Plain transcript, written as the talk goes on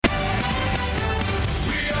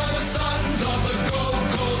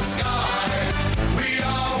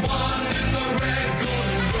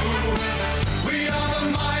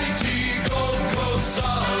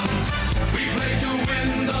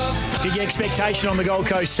relocation on the Gold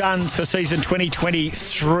Coast Suns for season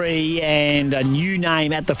 2023 and a new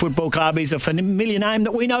name at the football club is a familiar name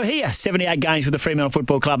that we know here. 78 games with the Fremantle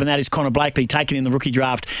Football Club, and that is Connor Blakely, taken in the rookie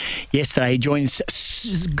draft yesterday. He joins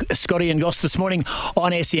Scotty and Goss this morning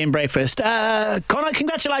on SEN Breakfast. Connor,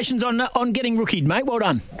 congratulations on getting rookied, mate. Well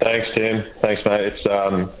done. Thanks, Tim. Thanks, mate. It's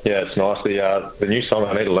it's nice. The new song,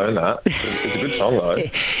 I need to learn that. It's a good song, though.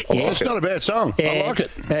 It's not a bad song. I like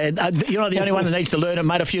it. You're not the only one that needs to learn it,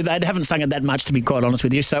 mate. They haven't sung it that much, to be quite honest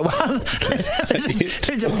with you. So I'm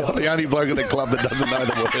the only bloke at the club that doesn't know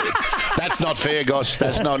the word. That's not fair, Goss.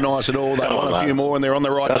 That's not nice at all. They want a few more, and they're on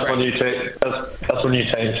the right track. That's what new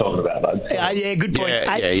team's talking about, mate. Yeah, good point.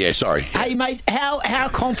 Sorry. Hey, mate, how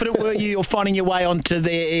confident were you finding your way onto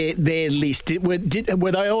their list? Were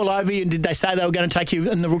they all over you, and did they say they were going to take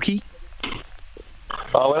you in the rookie?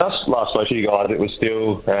 When I last spoke to you guys, it was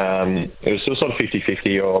still sort of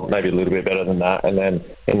 50-50 or maybe a little bit better than that. And then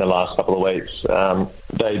in the last couple of weeks,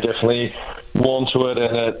 they definitely warmed to it,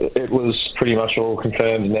 and it was pretty much all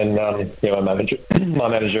confirmed. And then my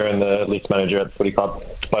manager and the list manager at the footy club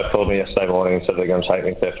both called me yesterday morning and said they're going to take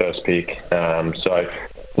me to their first pick.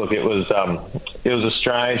 Look, it was a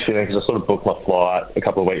strange feeling because I sort of booked my flight a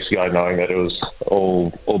couple of weeks ago knowing that it was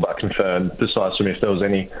all but confirmed, besides from if there was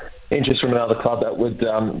any interest from another club that would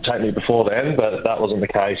take me before then, but that wasn't the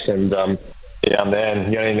case. And I'm there.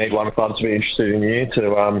 You only need one club to be interested in you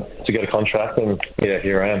to get a contract, and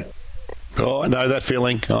here I am. Oh, I know that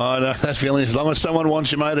feeling. As long as someone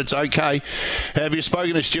wants you, mate, it's okay. Have you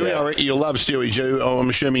spoken to Stewie? I reckon you'll love Stewie, Jew. I'm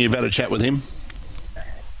assuming you've had a chat with him.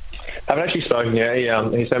 I haven't actually spoken yet.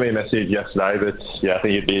 He sent me a message yesterday, but I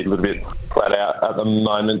think he'd be a little bit flat out at the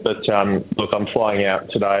moment. But look, I'm flying out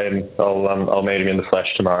today, and I'll meet him in the flesh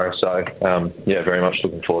tomorrow. So very much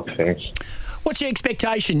looking forward to things. What's your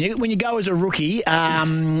expectation? When you go as a rookie,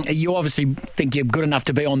 you obviously think you're good enough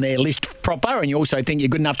to be on their list proper, and you also think you're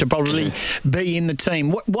good enough to probably be in the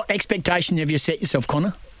team. What expectation have you set yourself,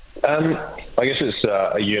 Connor? I guess it's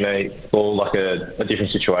a unique or like a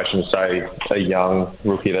different situation to say a young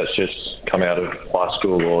rookie that's just come out of high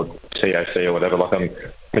school or TAC or whatever. Like I'm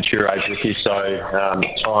mature age rookie, so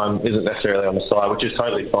time isn't necessarily on the side, which is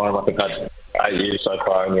totally fine. Like I've had 8 years so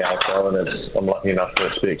far in the AFL, and I'm lucky enough for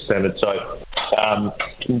it to be extended. So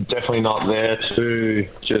definitely not there to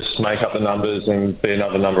just make up the numbers and be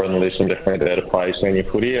another number on the list. I'm definitely there to play senior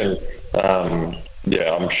footy, and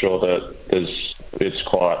I'm sure that it's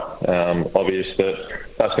quite obvious that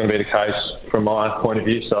that's going to be the case from my point of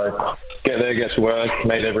view. So get there, get to work,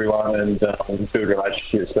 meet everyone, and build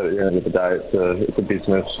relationships. But at the end of the day, it's a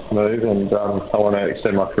business move, and I want to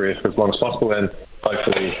extend my career for as long as possible and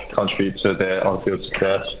hopefully contribute to their on-field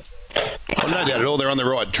success. Well, no doubt at all, they're on the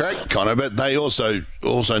right track, Connor, but they also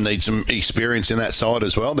need some experience in that side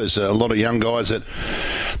as well. There's a lot of young guys that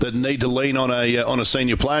need to lean on a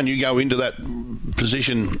senior player, and you go into that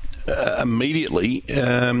position immediately.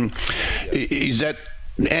 Is that?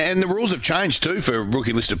 And the rules have changed too for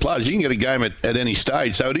rookie listed players. You can get a game at any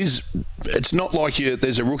stage, so it's not like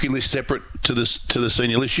there's a rookie list separate to the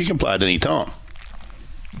senior list. You can play at any time.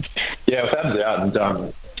 Yeah, without a doubt,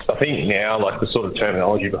 and I think now, like the sort of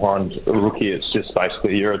terminology behind a rookie, it's just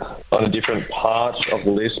basically you're on a different part of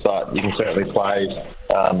the list, but you can certainly play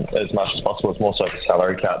as much as possible. It's more so for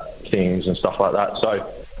salary cap things and stuff like that.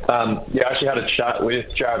 So, I actually had a chat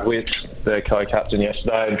with Jared Witt, their co-captain,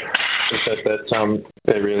 yesterday, and he said that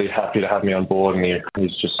they're really happy to have me on board, and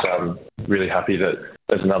he's just really happy that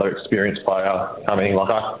there's another experienced player coming. Like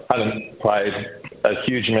I haven't played a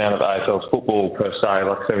huge amount of AFL football per se,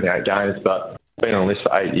 like 78 games, but been on the list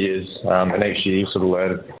for 8 years, and each year you sort of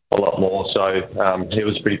learn a lot more. So he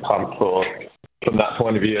was pretty pumped from that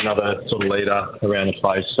point of view, another sort of leader around the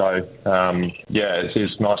place. So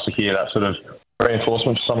it's nice to hear that sort of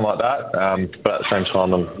reinforcement for something like that. But at the same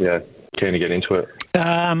time, I'm keen to get into it.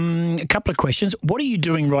 A couple of questions. What are you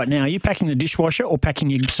doing right now? Are you packing the dishwasher or packing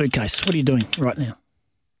your suitcase? What are you doing right now?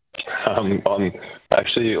 I'm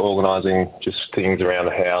actually organising just things around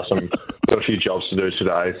the house. I've got a few jobs to do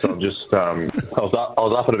today, so I'm just I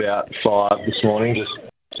was up at about 5 this morning, just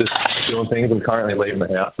doing things. I'm currently leaving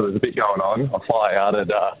the house, so there's a bit going on. I fly out at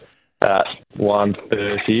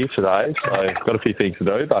 1:30 today, so I've got a few things to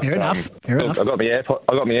do. But Fair enough. I've got my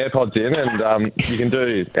AirPods in, and you can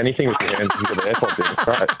do anything with your hands. You've got the AirPods in. It's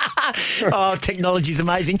great. Oh, technology's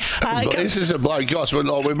amazing. This is a bloke, Goss. We've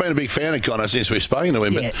been a big fan of Connor since we've spoken to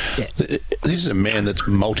him. But this is a man that's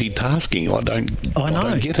multitasking. I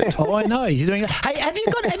don't get it. Oh, I know. He's doing that. Hey, have you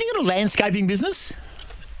got a landscaping business?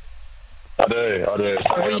 I do.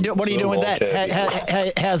 What are you doing with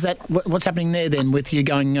that? How's that? What's happening there then with you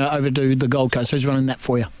going over to the Gold Coast? Who's running that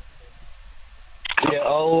for you? Yeah,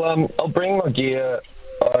 I'll bring my gear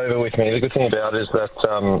over with me. The good thing about it is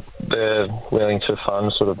that they're willing to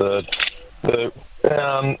fund sort of the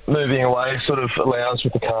moving away sort of allowance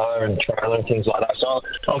with the car and trailer and things like that. So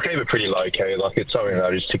I'll keep it pretty low key. Like, it's something that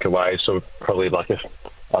I just tick away. So probably like, if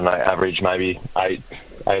I don't know, average maybe eight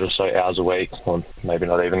or so hours a week, or maybe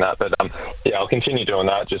not even that. But yeah, I'll continue doing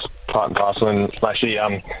that, just part and parcel. And I'm actually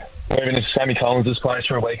moving to Sammy Collins' place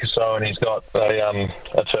for a week or so, and he's got a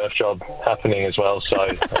turf job happening as well. So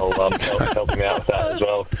I'll help him out with that as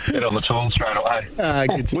well. Get on the tools straight away.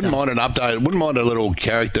 Wouldn't mind an update. Wouldn't mind a little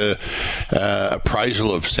character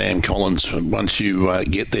appraisal of Sam Collins once you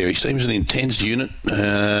get there. He seems an intense unit,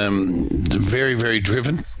 very, very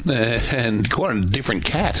driven, and quite a different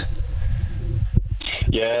cat.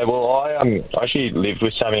 Yeah, well, I actually lived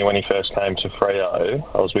with Sammy when he first came to Freo.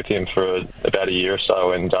 I was with him for about a year or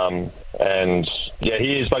so, and yeah,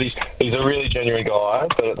 he is, but he's a really genuine guy.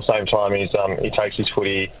 But at the same time, he takes his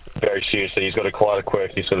footy very seriously. He's got quite a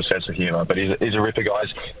quirky sort of sense of humour, but he's a ripper guy.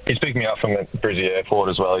 He's picked me up from the Brizzy airport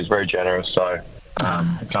as well. He's very generous, so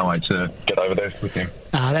can't wait to get over there with him.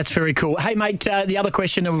 That's very cool. Hey, mate, the other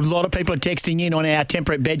question, a lot of people are texting in on our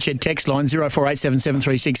Temperate Bedshed text line,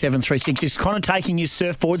 0487736736. Is Connor taking his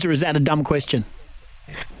surfboards, or is that a dumb question?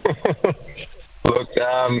 Look,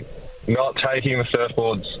 not taking the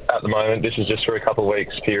surfboards at the moment. This is just for a couple of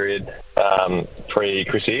weeks period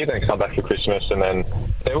pre-Chrissy, then come back for Christmas, and then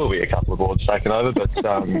there will be a couple of boards taken over, but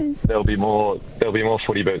there'll be more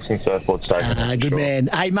footy boots and surfboards taken. Good man.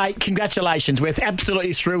 Hey, mate, congratulations. We're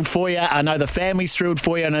absolutely thrilled for you. I know the family's thrilled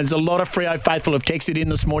for you, and there's a lot of Freo faithful have texted in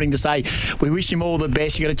this morning to say we wish him all the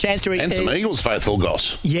best. You got a chance to... And some Eagles faithful,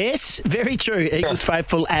 Goss. Yes, very true. Eagles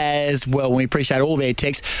faithful as well. We appreciate all their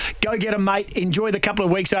texts. Go get them, mate. Enjoy the couple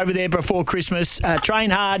of weeks over there before Christmas. Train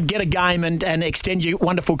hard, get a game, and extend your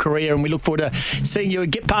wonderful career, and we look forward to seeing you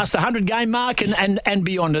get past the 100-game mark and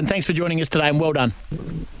beyond. And thanks for joining us today, and well done.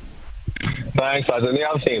 Thanks, guys. And the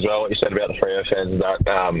other thing as well, what you said about the Freo fans, is that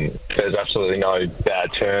there's absolutely no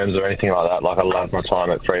bad terms or anything like that. Like, I loved my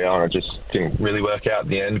time at Freo, and it just didn't really work out in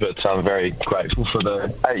the end, but I'm very grateful for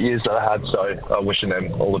the 8 years that I had, so I'm wishing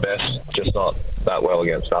them all the best, just not that well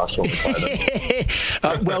against Arsenal.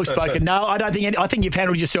 Well spoken. No, I don't think I think you've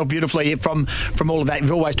handled yourself beautifully from all of that.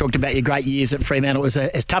 You've always talked about your great years at Fremantle.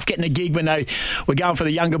 It was tough getting a gig when they were going for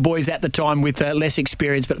the younger boys at the time with less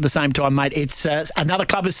experience, but at the same time, mate, it's another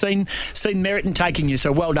club has seen merit in taking you,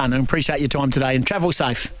 so well done, and appreciate your time today, and travel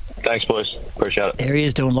safe. Thanks, boys. Appreciate it. There he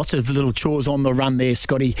is doing lots of little chores on the run there.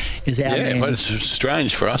 Scotty is out there. Yeah, well, it's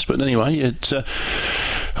strange for us, but anyway, it's. I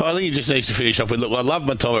think he just needs to finish off with, look, I love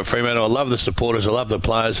my time at Fremantle. I love the supporters. I love the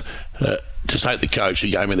players. Just hate the coach who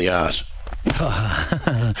gave me the arse.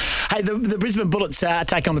 Hey, the Brisbane Bullets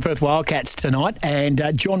take on the Perth Wildcats tonight, and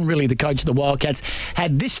John Rillie, the coach of the Wildcats,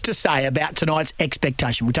 had this to say about tonight's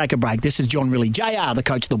expectation. We'll take a break. This is John Rillie, JR, the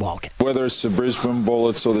coach of the Wildcats. Whether it's the Brisbane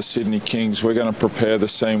Bullets or the Sydney Kings, we're going to prepare the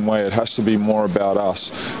same way. It has to be more about us.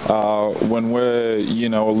 When we're,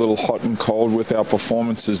 a little hot and cold with our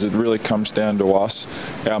performances, it really comes down to us,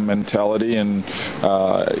 our mentality, and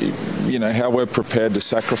how we're prepared to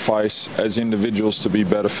sacrifice as individuals to be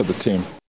better for the team.